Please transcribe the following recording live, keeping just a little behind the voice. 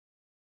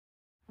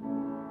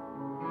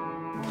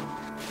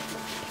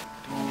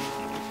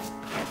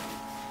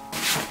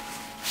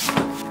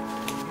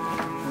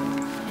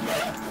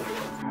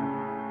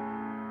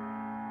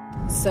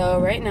So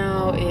right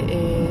now it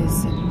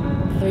is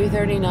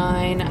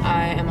 3:39.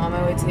 I am on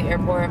my way to the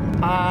airport.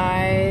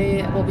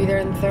 I will be there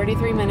in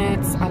 33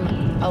 minutes.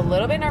 I'm a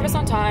little bit nervous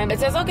on time. It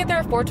says I'll get there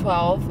at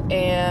 4:12,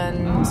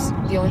 and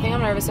the only thing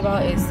I'm nervous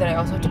about is that I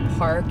also have to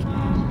park.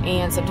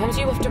 And sometimes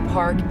you have to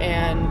park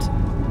and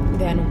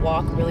then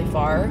walk really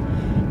far.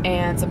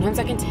 And sometimes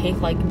that can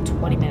take like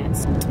 20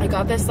 minutes. I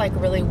got this like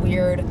really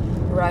weird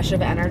rush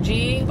of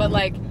energy, but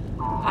like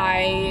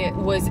I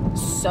was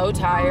so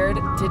tired,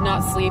 did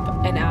not sleep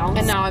an ounce,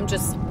 and now I'm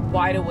just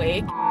wide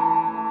awake.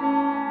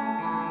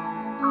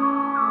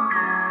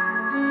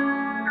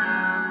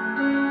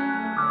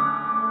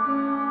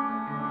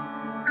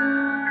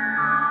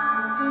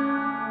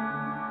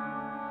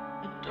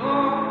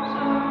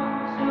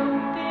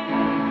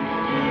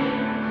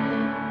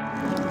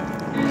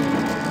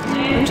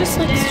 I'm just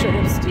like straight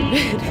up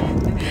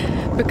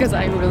stupid because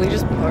I really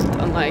just parked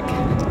on like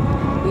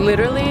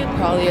literally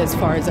probably as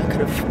far as I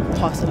could have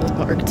possibly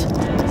parked.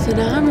 So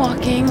now I'm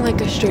walking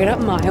like a straight up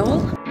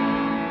mile.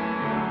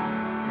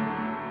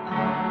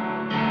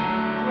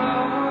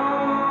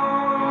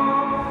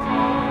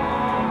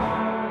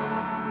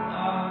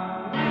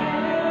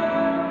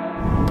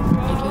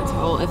 I can't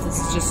tell if this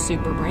is just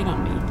super bright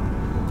on me.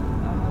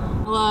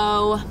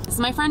 Hello, this is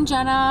my friend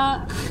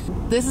Jenna.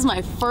 This is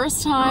my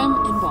first time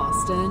in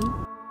Boston.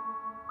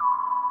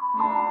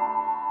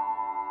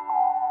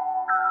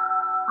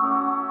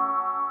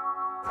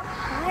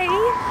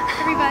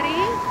 Everybody.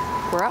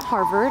 We're at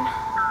Harvard.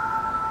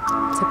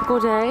 Typical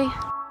day.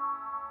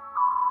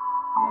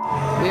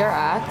 We are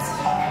at,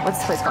 what's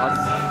this place called?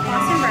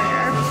 Boston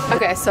Burger.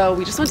 Okay, so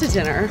we just went to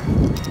dinner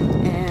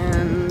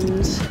and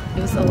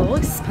it was a little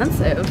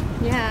expensive.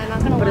 Yeah,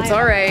 not gonna lie. But it's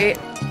all right.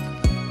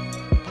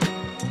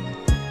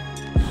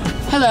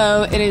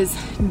 Hello, it is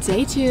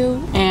day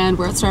 2 and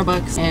we're at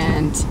Starbucks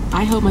and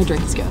I hope my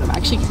drink is good. I'm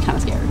actually kind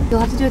of scared. You'll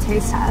have to do a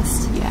taste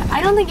test. Yeah.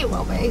 I don't think it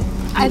will be.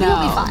 I think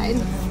it'll be fine.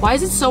 Why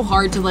is it so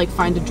hard to like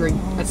find a drink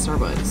at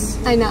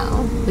Starbucks? I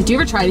know. Like, do you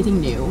ever try anything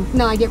new?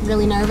 No, I get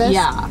really nervous.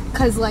 Yeah.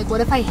 Cause like,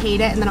 what if I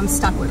hate it and then I'm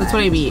stuck with That's it?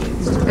 what I mean.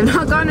 I've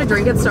not gotten a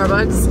drink at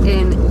Starbucks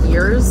in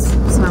years,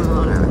 so I'm a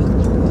little nervous.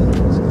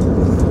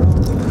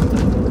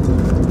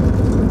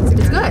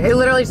 It's good. It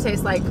literally just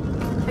tastes like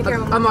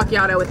a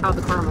macchiato without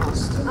the caramel.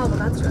 Oh, well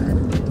that's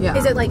good. Yeah.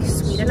 Is it like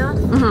sweet enough?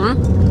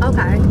 Mm-hmm.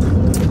 Okay.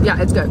 Yeah,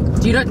 it's good.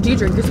 Do you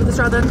drink this with the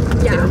straw then?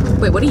 Yeah. Too?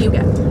 Wait, what do you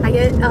get? I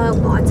get a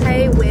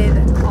latte with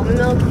almond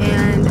milk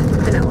and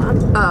vanilla.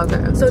 Oh,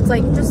 okay. So it's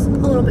like just a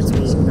little bit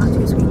sweet, not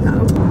too sweet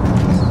though.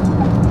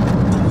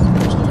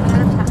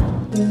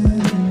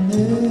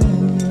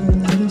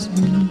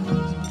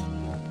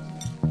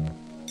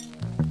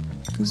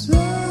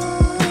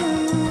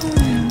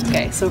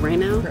 Okay, so right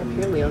now we're up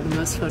here, Leo, the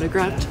most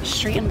photographed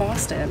street in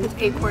Boston. It's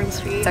Acorn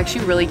Street. It's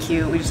actually really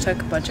cute. We just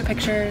took a bunch of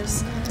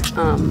pictures.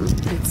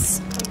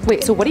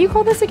 Wait, so what do you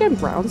call this again?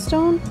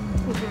 Brownstone?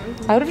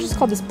 Mm-hmm. I would have just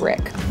called this brick.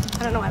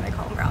 I don't know why they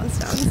call them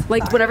brownstones.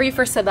 Like, Sorry. whenever you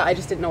first said that, I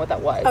just didn't know what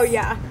that was. Oh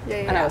yeah.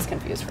 And I was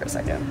confused for a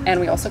second. And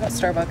we also got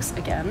Starbucks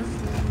again.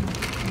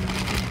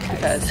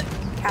 Because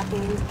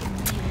caffeine.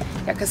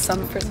 Yeah, because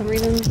for some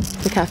reason,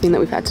 the caffeine that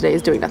we've had today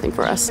is doing nothing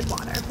for us. With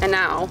water. And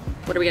now,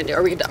 what are we gonna do?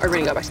 Are we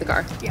gonna go back to the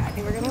car? Yeah, I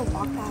think we're gonna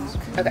walk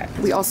back. Okay.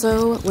 We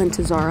also went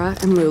to Zara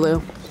and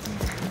Lulu,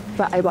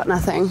 but I bought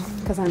nothing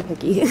because I'm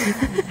picky.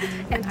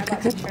 And I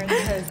bought t-shirts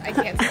because I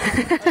can't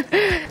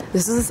see.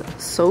 This is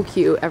so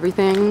cute.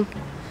 Everything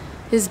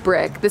is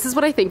brick. This is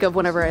what I think of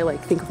whenever I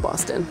like think of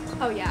Boston.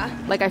 Oh yeah.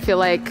 Like I feel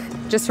like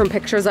just from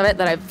pictures of it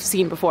that I've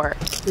seen before.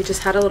 We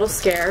just had a little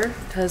scare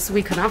because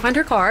we could not find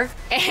our car,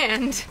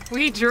 and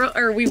we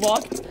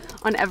walked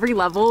on every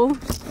level.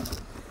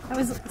 That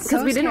was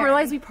because we didn't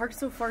realize we parked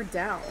so far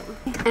down.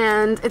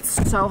 And it's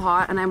so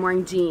hot, and I'm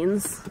wearing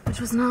jeans, which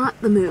was not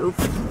the move.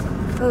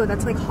 Oh,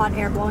 that's like hot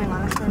air blowing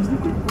on us.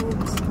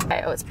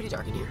 Okay, oh, it's pretty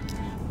dark in here.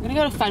 I'm gonna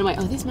go to find my.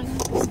 Oh, these are my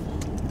clothes.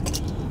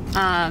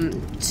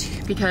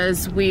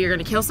 Because we are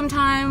gonna kill some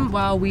time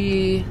while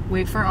we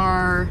wait for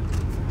our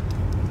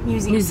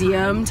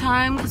museum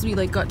time, because we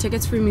like got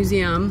tickets for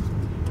museum.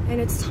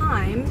 And it's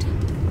timed.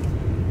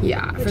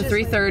 Yeah, for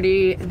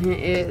 3:30, and it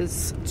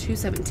is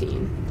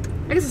 2:17.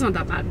 I guess it's not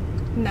that bad.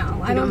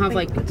 No, I don't have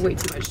like way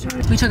too much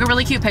time. We took a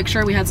really cute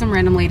picture. We had some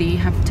random lady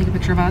take a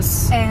picture of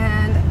us.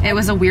 And it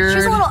was a weird... She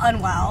was a little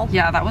unwell.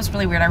 Yeah, that was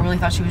really weird. I really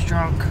thought she was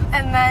drunk.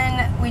 And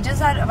then we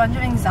just had a bunch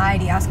of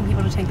anxiety asking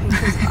people to take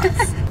pictures of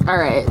us. All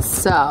right,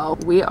 so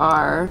we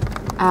are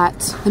at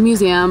the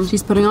museum.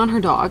 She's putting on her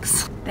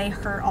dogs. They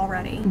hurt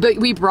already. But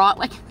we brought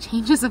like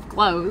changes of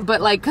clothes,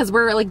 but like because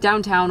we're like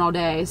downtown all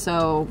day,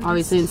 so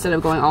obviously instead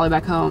of going all the way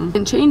back home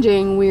and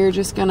changing, we're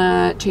just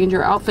gonna change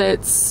our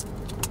outfits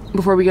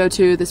before we go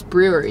to this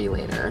brewery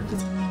later.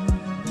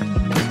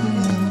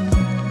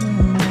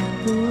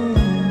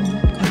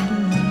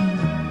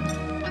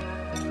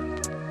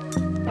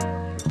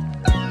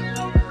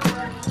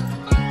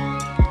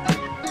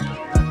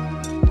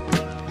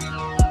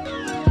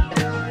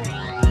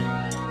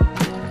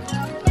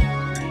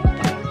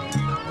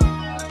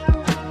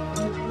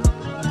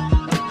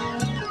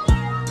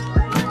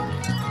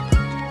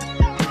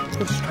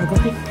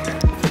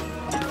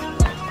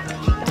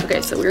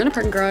 we're in a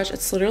parking garage.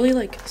 It's literally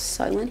like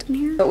silent in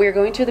here. But we're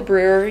going to the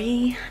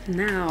brewery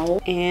now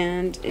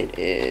and it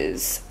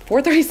is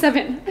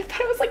 4:37. I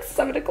thought it was like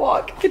 7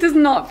 o'clock. It does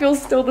not feel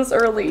still this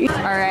early. All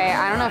right,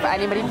 I don't know if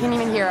anybody can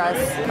even hear us,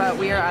 but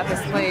we are at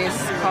this place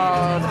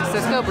called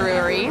Cisco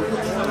Brewery.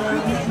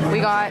 We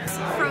got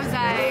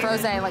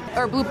Frosé, like,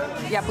 or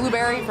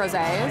blueberry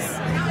frosés.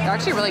 They're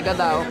actually really good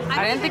though.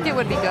 I didn't think it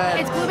would be good.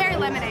 It's blueberry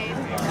lemonade.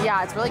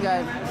 Yeah, it's really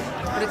good.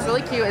 But it's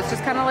really cute. It's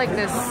just kind of like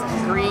this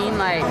green,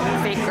 like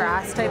fake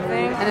grass type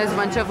thing. And there's a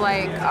bunch of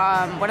like,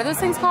 what are those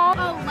things called?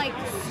 Oh, like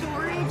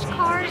storage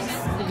carts?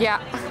 Yeah.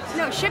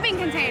 No, shipping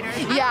containers.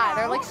 Yeah,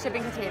 they're like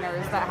shipping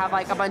containers that have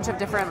like a bunch of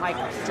different like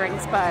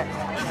drinks, but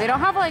they don't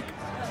have like,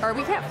 or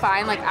we can't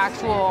find like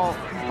actual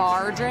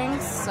bar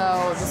drinks,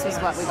 so this is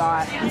what we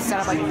got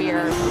instead of like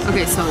beer.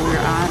 Okay, so we're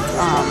at,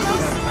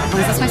 what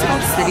is this place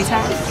called? City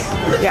Tech?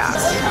 Yeah,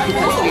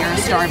 because we are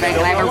starving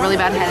and I have a really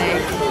bad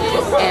headache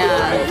and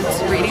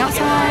it's raining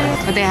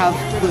outside, but they have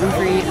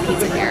gluten-free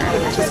pizza here,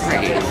 which is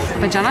great.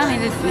 But Jenna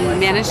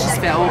managed to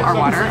spill our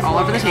water all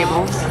over the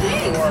table.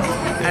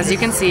 As you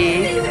can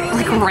see,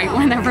 like right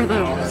whenever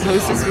the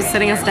hostess was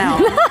sitting us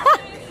down.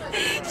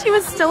 She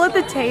was still at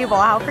the table.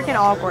 How freaking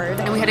awkward.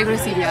 And we had to go to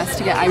CVS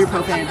to get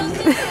ibuprofen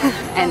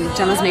and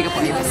Jenna's makeup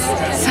wipes.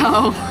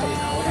 So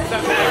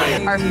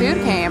our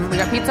food came. We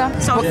got pizza.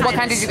 So what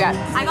kind did you get?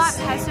 I got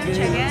pesto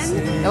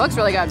chicken. It looks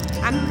really good.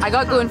 I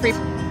got gluten-free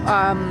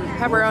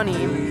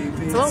pepperoni.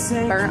 It's a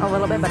little burnt a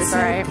little bit, but it's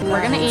alright.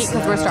 We're gonna eat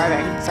because we're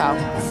starving, so.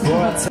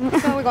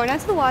 So we're going out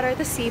to the water at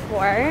the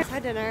seaport. We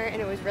had dinner and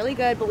it was really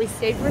good, but we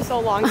stayed for so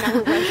long that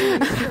we're rushing to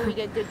make sure we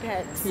get good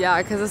pics.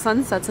 Yeah, because the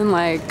sun sets in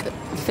like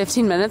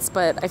 15 minutes,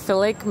 but I feel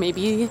like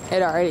maybe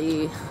it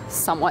already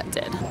somewhat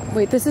did.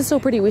 Wait, this is so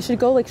pretty. We should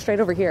go like straight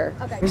over here.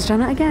 Okay. There's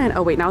Jenna again.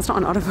 Oh wait, now it's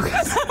not on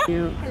autofocus.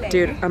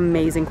 Dude,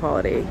 amazing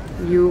quality.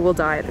 You will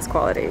die at this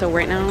quality. So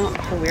right now,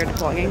 we're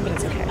vlogging, but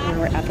it's okay.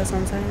 We're at the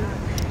sunset.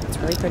 It's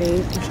really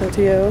pretty. I'll show it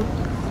to you.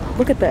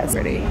 Look at this.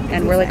 Pretty.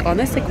 And we're like on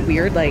this like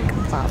weird like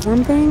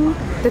platform thing.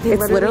 It's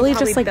literally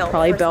just like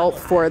probably built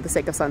for the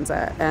sake of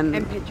sunset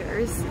and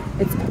pictures.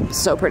 It's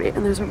so pretty.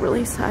 And there's a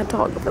really sad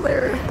dog over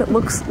there that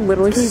looks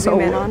literally so. Zoom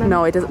in on him?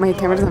 No, it doesn't. My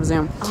camera doesn't have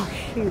zoom. Oh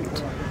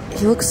shoot.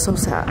 He looks so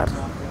sad.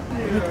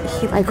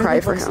 Like, I cry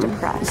for him.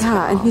 Depressed.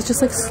 Yeah, and he's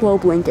just like slow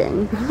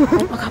blinking. Look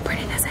how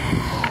pretty this is.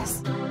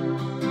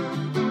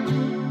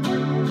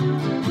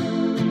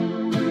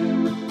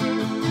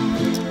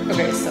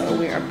 Okay, so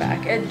we are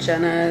back at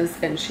Jenna's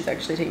and she's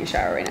actually taking a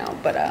shower right now,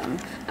 but I'm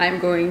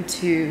going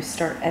to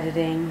start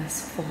editing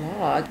this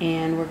vlog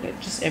and we're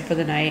just in for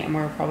the night and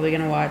we're probably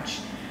gonna watch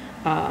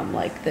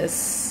like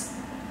this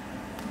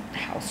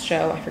house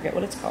show. I forget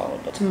what it's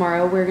called, but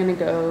tomorrow we're gonna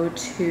go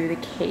to the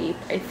Cape,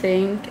 I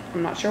think.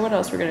 I'm not sure what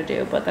else we're gonna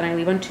do, but then I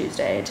leave on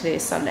Tuesday.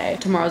 Today's Sunday.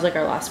 Tomorrow's like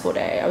our last full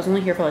day. I was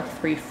only here for like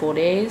 3 full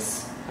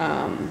days.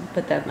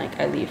 But then like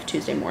I leave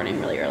Tuesday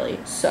morning really early,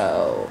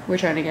 so we're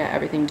trying to get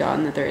everything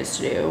done that there is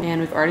to do, and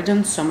we've already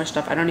done so much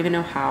stuff. I don't even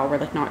know how we're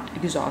like not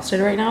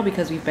exhausted right now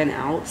because we've been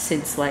out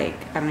since like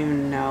I don't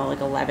even know, like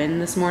 11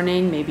 this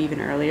morning, maybe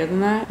even earlier than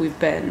that. We've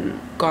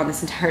been gone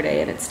this entire day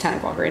and it's 10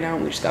 o'clock right now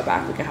and we just got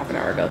back like a half an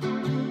hour ago.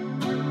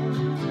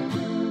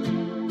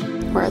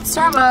 We're at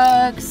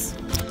Starbucks.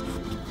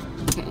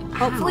 Okay.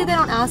 Hopefully they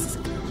don't ask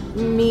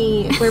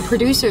me. We're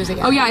producers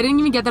again. Oh yeah, I didn't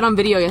even get that on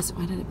video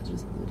yesterday.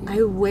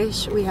 I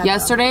wish we had.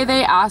 Yesterday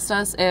they asked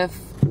us if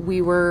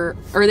we were,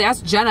 or they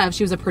asked Jenna if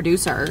she was a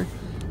producer.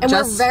 And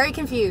we're very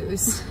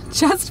confused.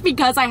 Just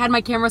because I had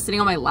my camera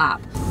sitting on my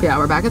lap. Yeah,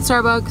 we're back at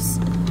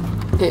Starbucks.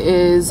 It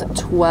is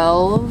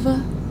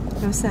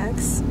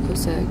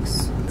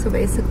 12:06. So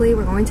basically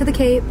we're going to the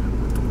Cape.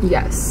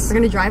 Yes. We're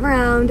gonna drive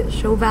around,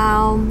 show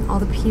Val all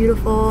the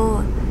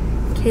beautiful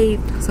Cape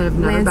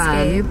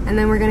landscape, and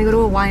then we're gonna go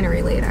to a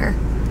winery later.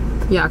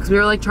 Yeah, because we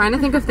were like trying to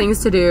think of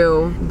things to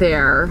do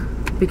there,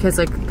 because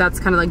like that's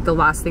kind of like the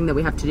last thing that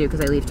we have to do because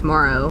I leave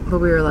tomorrow. But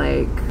we were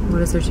like,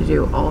 what is there to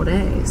do all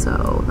day?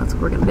 So that's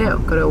what we're gonna do.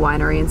 Go to a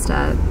winery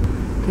instead.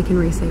 I can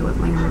re-say what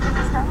winery it is.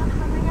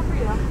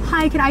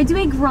 Hi, could I do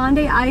a grande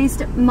iced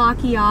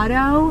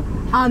macchiato?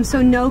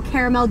 So no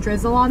caramel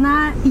drizzle on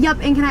that. Yep,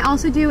 and can I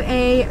also do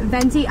a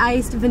venti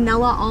iced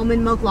vanilla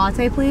almond milk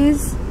latte,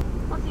 please?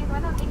 Thank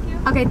you.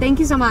 Okay, thank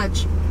you so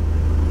much.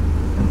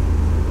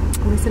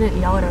 At least I didn't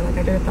yell at her like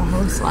I did at the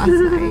host last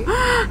night.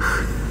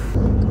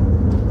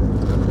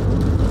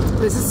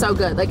 This is so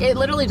good. Like it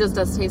literally just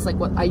does taste like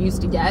what I used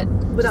to get.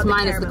 Just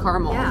minus the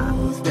caramel. Yeah.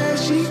 There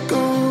she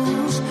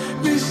goes,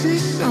 this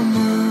is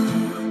summer,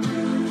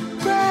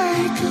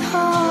 breaking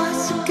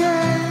hearts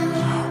again,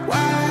 while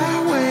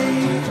I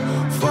wait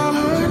for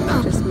her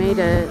number. Just made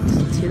it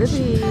to the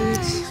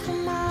beach.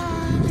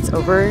 It's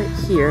over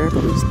here,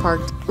 but we just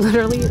parked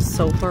literally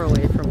so far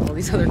away from all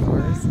these other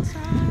cars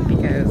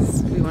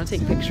because we want to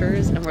take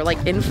pictures and we're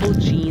like in full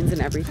jeans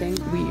and everything.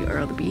 We are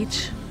on the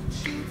beach.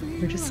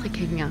 We're just like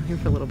hanging out here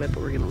for a little bit,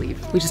 but we're gonna leave.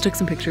 We just took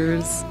some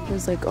pictures.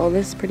 There's like all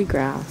this pretty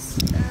grass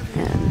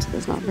and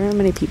there's not very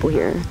many people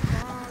here.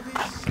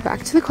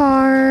 Back to the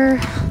car.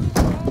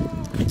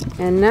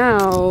 And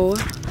now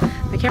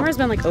my camera's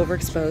been like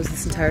overexposed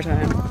this entire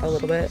time, a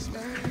little bit,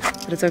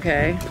 but it's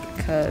okay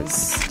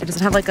because it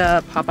doesn't have like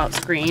a pop-out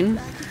screen.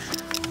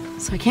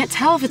 So I can't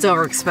tell if it's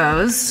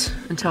overexposed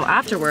until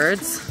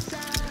afterwards.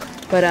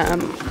 But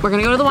we're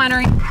gonna go to the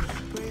winery.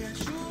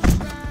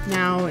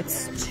 Now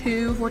it's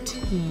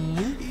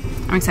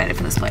 2:14. I'm excited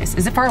for this place.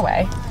 Is it far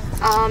away?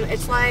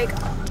 It's like,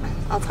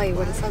 I'll tell you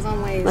what it says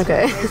on Waze.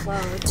 Okay.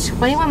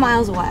 21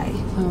 miles away.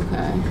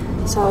 Okay.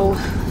 So,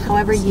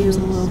 however you... It's a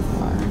little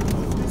far.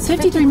 It's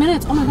 53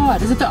 minutes. Oh my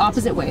god. Is it the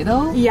opposite way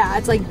though? Yeah,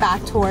 it's like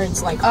back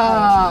towards like...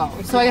 Oh,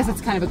 so I guess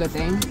it's kind of a good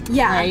thing.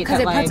 Yeah, right?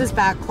 because it puts us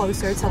back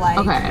closer to like...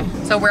 Okay.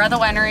 So we're at the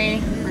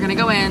winery. We're gonna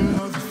go in.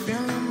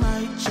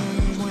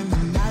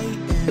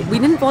 We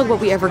didn't vlog what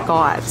we ever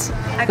got.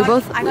 I got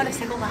a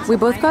single glass We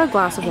both got a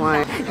glass of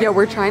wine. Yeah,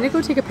 we're trying to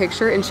go take a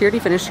picture and she already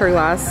finished her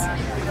glass,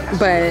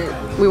 but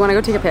we want to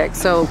go take a pic.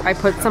 So I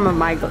put some of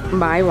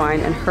my wine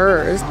in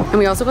hers. And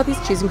we also got these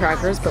cheese and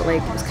crackers, but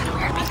like it was kind of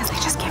weird because they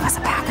just gave us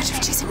a package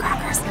of cheese and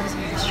crackers.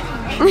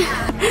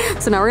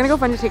 So now we're gonna go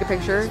find to take a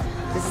picture.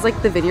 This is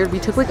like the vineyard. We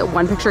took like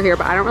one picture here,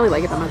 but I don't really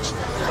like it that much.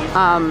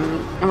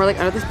 And we're like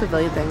under this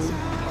pavilion thing.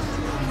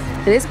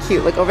 It is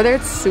cute. Like over there,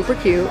 it's super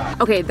cute.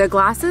 Okay, the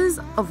glasses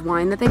of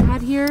wine that they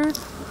had here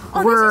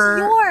were...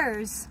 This is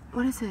yours.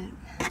 What is it?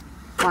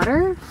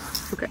 Water?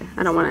 Okay,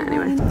 I don't want it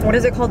anyway. What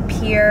is it called?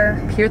 Pier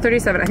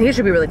 37. I think it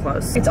should be really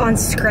close. It's on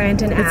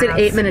Scranton Ave. It's an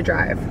 8-minute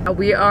drive.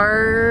 We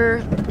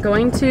are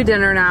going to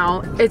dinner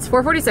now. It's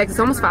 4:46. It's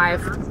almost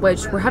 5,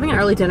 which we're having an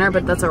early dinner,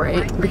 but that's all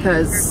right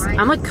because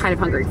I'm like kind of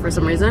hungry for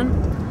some reason.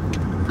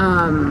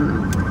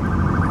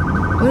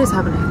 What is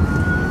happening?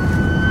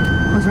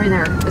 Oh, it's right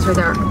there. It's right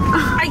there.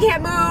 I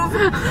can't move.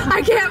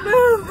 I can't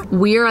move.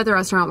 We're at the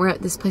restaurant. We're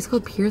at this place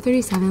called Pier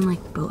 37,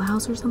 like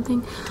boathouse or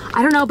something.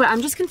 I don't know, but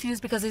I'm just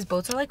confused because these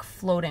boats are like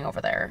floating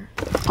over there.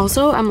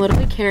 Also, I'm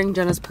literally carrying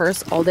Jenna's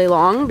purse all day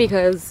long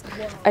because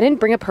I didn't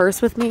bring a purse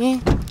with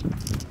me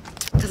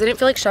because I didn't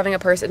feel like shoving a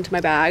purse into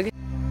my bag.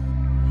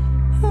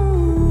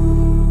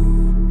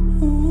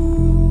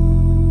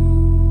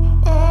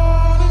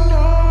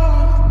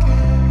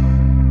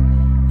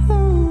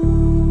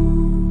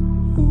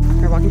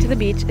 We're walking to the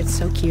beach. It's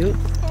so cute.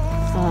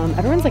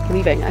 Everyone's like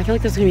leaving. I feel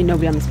like there's gonna be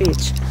nobody on this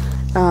beach.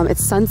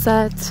 It's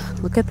sunset.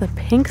 Look at the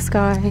pink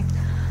sky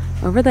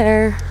over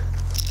there.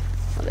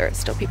 Oh, there are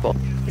still people.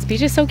 This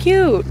beach is so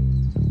cute.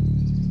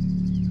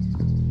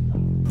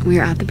 We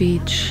are at the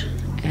beach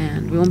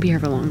and we won't be here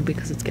for long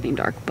because it's getting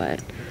dark,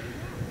 but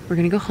we're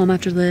gonna go home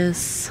after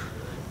this.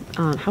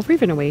 How far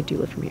even away do you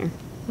live from here?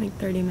 Like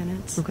 30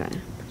 minutes. Okay.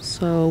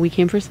 So we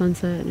came for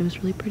sunset and it was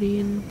really pretty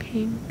and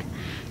pink.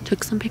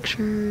 Took some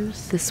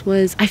pictures. This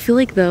was, I feel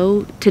like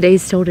though, today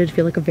still did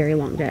feel like a very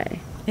long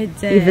day. It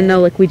did. Even though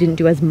like we didn't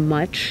do as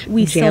much.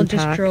 We still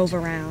just drove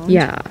around.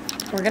 Yeah.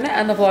 We're gonna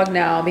end the vlog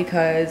now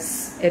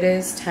because it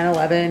is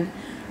 10:11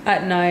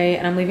 at night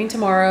and I'm leaving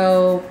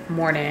tomorrow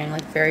morning,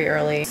 like very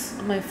early.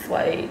 My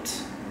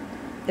flight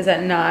is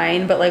at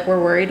 9, but like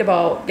we're worried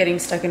about getting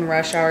stuck in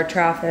rush hour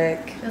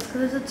traffic. Just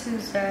because it's a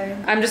Tuesday.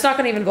 I'm just not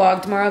gonna even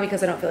vlog tomorrow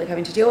because I don't feel like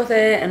having to deal with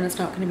it and it's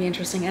not gonna be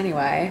interesting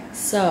anyway.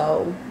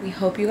 So we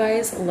hope you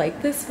guys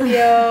like this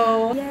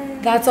video.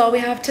 That's all we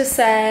have to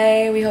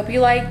say. We hope you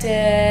liked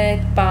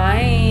it. Bye.